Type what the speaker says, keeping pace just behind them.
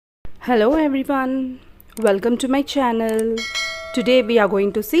Hello everyone, welcome to my channel. Today we are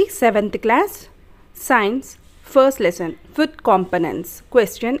going to see 7th class science first lesson food components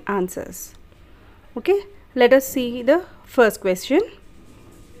question answers. Okay, let us see the first question.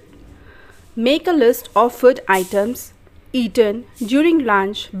 Make a list of food items eaten during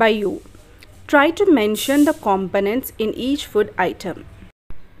lunch by you. Try to mention the components in each food item.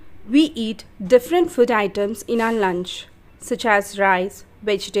 We eat different food items in our lunch such as rice,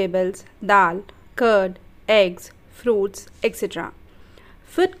 vegetables, dal, curd, eggs, fruits, etc.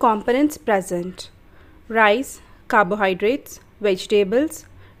 Food components present: rice, carbohydrates, vegetables,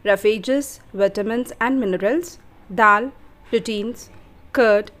 roughages, vitamins and minerals, dal, proteins,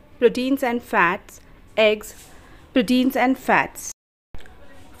 curd, proteins and fats, eggs, proteins and fats,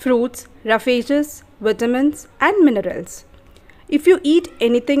 fruits, roughages, vitamins and minerals. If you eat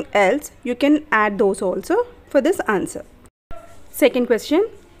anything else, you can add those also for this answer. Second question.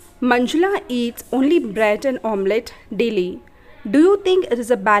 Manjula eats only bread and omelette daily. Do you think it is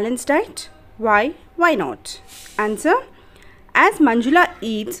a balanced diet? Why? Why not? Answer. As Manjula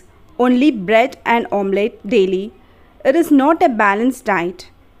eats only bread and omelette daily, it is not a balanced diet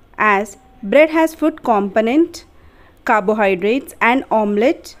as bread has food component, carbohydrates and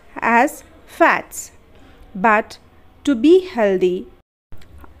omelette has fats. But to be healthy,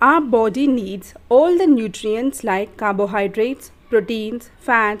 our body needs all the nutrients like carbohydrates, proteins,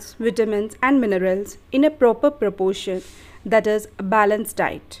 fats, vitamins and minerals in a proper proportion, that is a balanced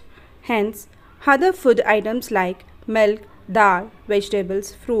diet. Hence, other food items like milk, dal,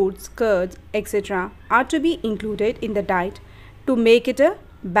 vegetables, fruits, curds, etc. are to be included in the diet to make it a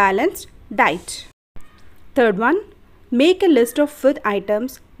balanced diet. Third one, make a list of food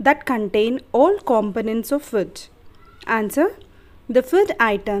items that contain all components of food. Answer. The food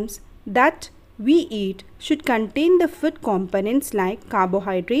items that we eat should contain the food components like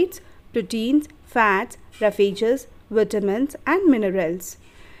carbohydrates, proteins, fats, roughages, vitamins and minerals.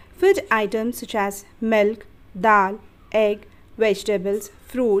 Food items such as milk, dal, egg, vegetables,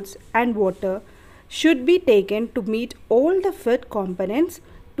 fruits and water should be taken to meet all the food components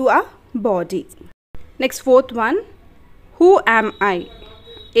to our body. Next, fourth one. Who am I?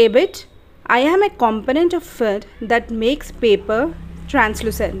 A bit. I am a component of food that makes paper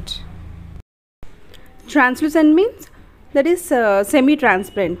translucent. Translucent means that is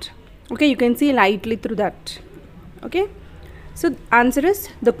semi-transparent. Okay, you can see lightly through that. Okay, so answer is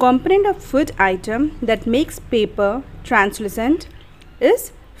the component of food item that makes paper translucent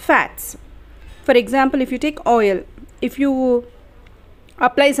is fats. For example, if you take oil, if you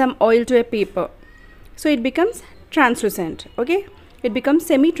apply some oil to a paper, so it becomes translucent. Okay, it becomes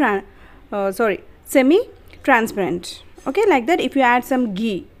semi-transparent. Okay, like that. If you add some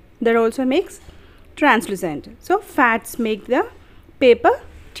ghee, that also makes translucent. So fats make the paper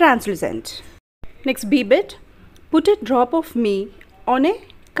translucent. Next, B bit. Put a drop of meat on a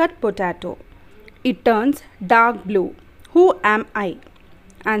cut potato. It turns dark blue. Who am I?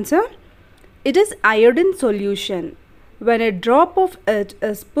 Answer. It is iodine solution. When a drop of it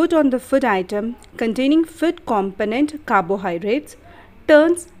is put on the food item containing food component carbohydrates,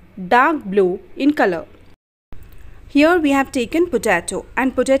 turns dark blue in color. Here we have taken potato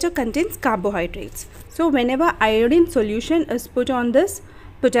and potato contains carbohydrates. So whenever iodine solution is put on this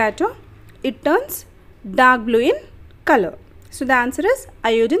potato, it turns dark blue in color. So the answer is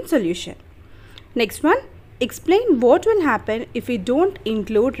iodine solution. Next one, explain what will happen if we don't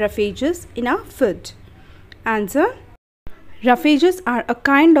include roughages in our food. Answer. Roughages are a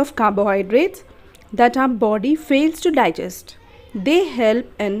kind of carbohydrates that our body fails to digest. They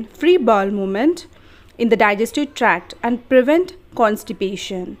help in free bowel movement in the digestive tract and prevent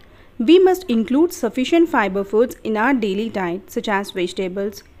constipation. We must include sufficient fiber foods in our daily diet such as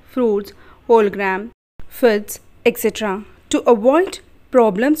vegetables, fruits, whole grain foods, etc. to avoid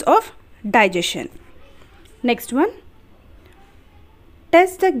problems of digestion. Next one.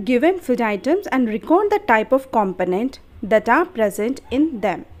 Test the given food items and record the type of component that are present in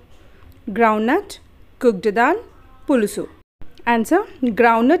them. Groundnut, cooked dal, pulusu. Answer.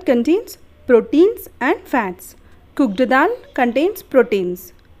 Groundnut contains proteins and fats. Cooked dal contains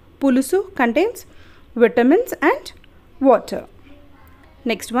proteins. Pulusu contains vitamins and water.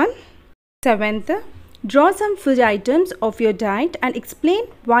 Next one. 7th. Draw some food items of your diet and explain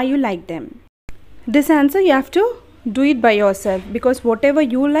why you like them. This answer you have to do it by yourself because whatever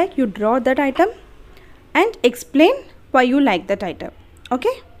you like, you draw that item and explain why you like that item.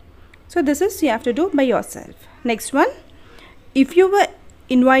 Okay. So this is you have to do by yourself. Next one. If you were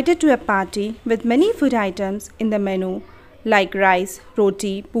invited to a party with many food items in the menu, like rice,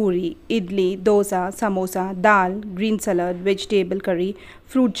 roti, puri, idli, dosa, samosa, dal, green salad, vegetable curry,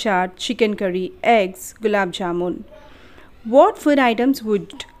 fruit chaat, chicken curry, eggs, gulab jamun. What food items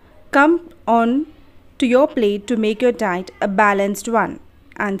would come on to your plate to make your diet a balanced one?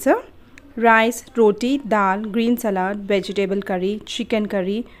 Answer: rice, roti, dal, green salad, vegetable curry, chicken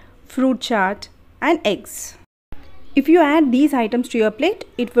curry, fruit chaat, and eggs. If you add these items to your plate,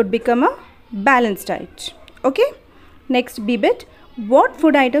 it would become a balanced diet. Okay? Next B bit. What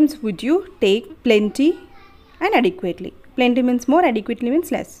food items would you take plenty and adequately? Plenty means more, adequately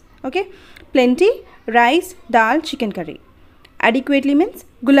means less. Okay? Plenty, rice, dal, chicken curry. Adequately means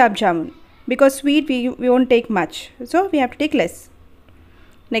gulab jamun. Because sweet we won't take much. So we have to take less.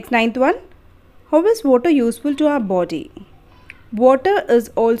 Next, ninth one. How is water useful to our body? Water is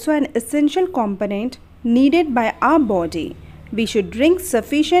also an essential component needed by our body. We should drink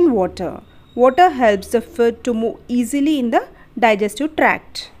sufficient water. Water helps the food to move easily in the digestive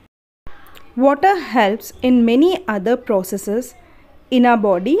tract. Water helps in many other processes in our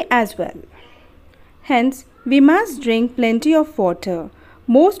body as well. Hence, we must drink plenty of water.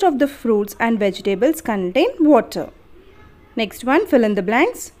 Most of the fruits and vegetables contain water. Next one, fill in the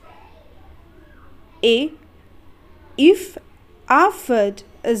blanks. A. If our food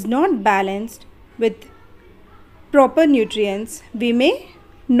is not balanced with proper nutrients, we may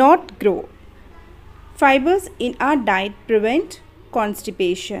not grow. Fibers in our diet prevent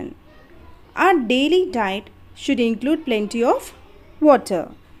constipation. Our daily diet should include plenty of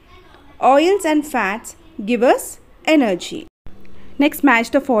water. Oils and fats give us energy. Next, match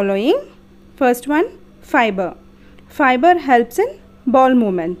the following. First one, fiber. Fiber helps in bowel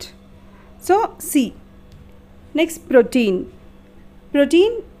movement. So, C. Next, protein.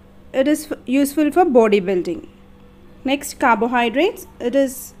 Protein, it is useful for bodybuilding. Next, carbohydrates. It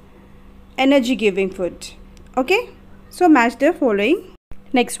is energy giving food. Okay. So, match the following.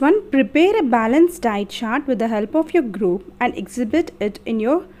 Next one, prepare a balanced diet chart with the help of your group and exhibit it in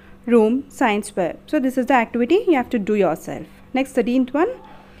your room science fair. So, this is the activity you have to do yourself. Next, 13th one,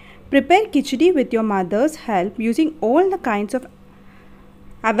 prepare kichidi with your mother's help using all the kinds of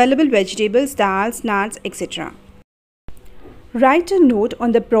available vegetables, dals, nuts, etc. Write a note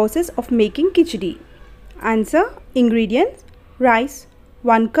on the process of making kichidi. Answer: ingredients: rice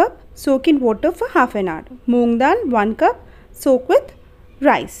 1 cup, soak in water for half an hour. Moong dal 1 cup, soak with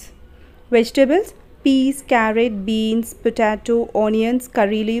rice. Vegetables: peas, carrot, beans, potato, onions,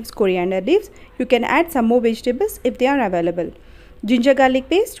 curry leaves, coriander leaves. You can add some more vegetables if they are available. Ginger garlic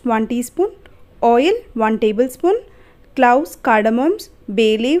paste 1 teaspoon. Oil 1 tablespoon. Cloves, cardamoms,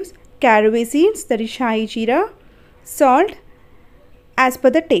 bay leaves, caraway seeds, that is shahi jeera. Salt as per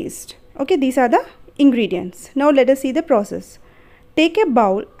the taste. Okay, these are the ingredients. Now let us see the process. Take a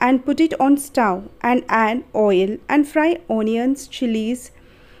bowl and put it on stove and add oil and fry onions, chilies,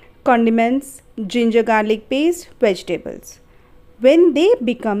 condiments, ginger garlic paste, vegetables. When they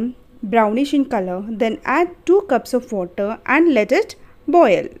become brownish in color, then add 2 cups of water and let it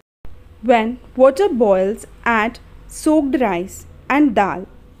boil. When water boils, add soaked rice and dal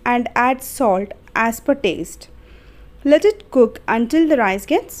and add salt as per taste. Let it cook until the rice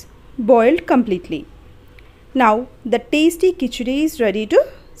gets boiled completely. Now the tasty kichidi is ready to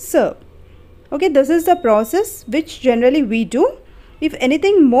serve. Okay, this is the process which generally we do. If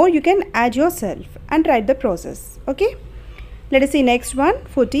anything more, you can add yourself and write the process. Okay, let us see next one.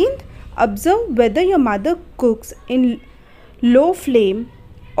 14th, observe whether your mother cooks in low flame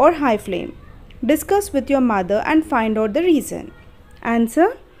or high flame. Discuss with your mother and find out the reason. Answer: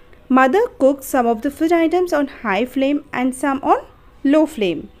 mother cooks some of the food items on high flame and some on low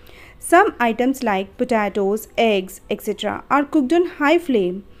flame. Some items like potatoes, eggs, etc. are cooked on high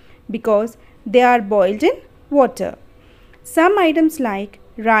flame because they are boiled in water. Some items like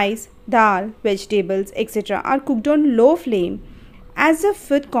rice, dal, vegetables, etc. are cooked on low flame as the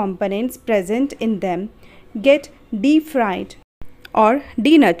food components present in them get deep fried or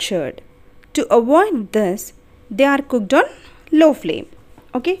denatured. To avoid this, they are cooked on low flame.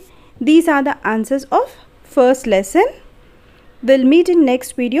 Okay, these are the answers of first lesson. We'll meet in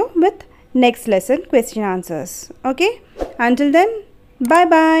next video with next lesson question answers. Okay, until then, bye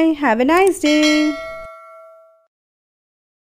bye, have a nice day.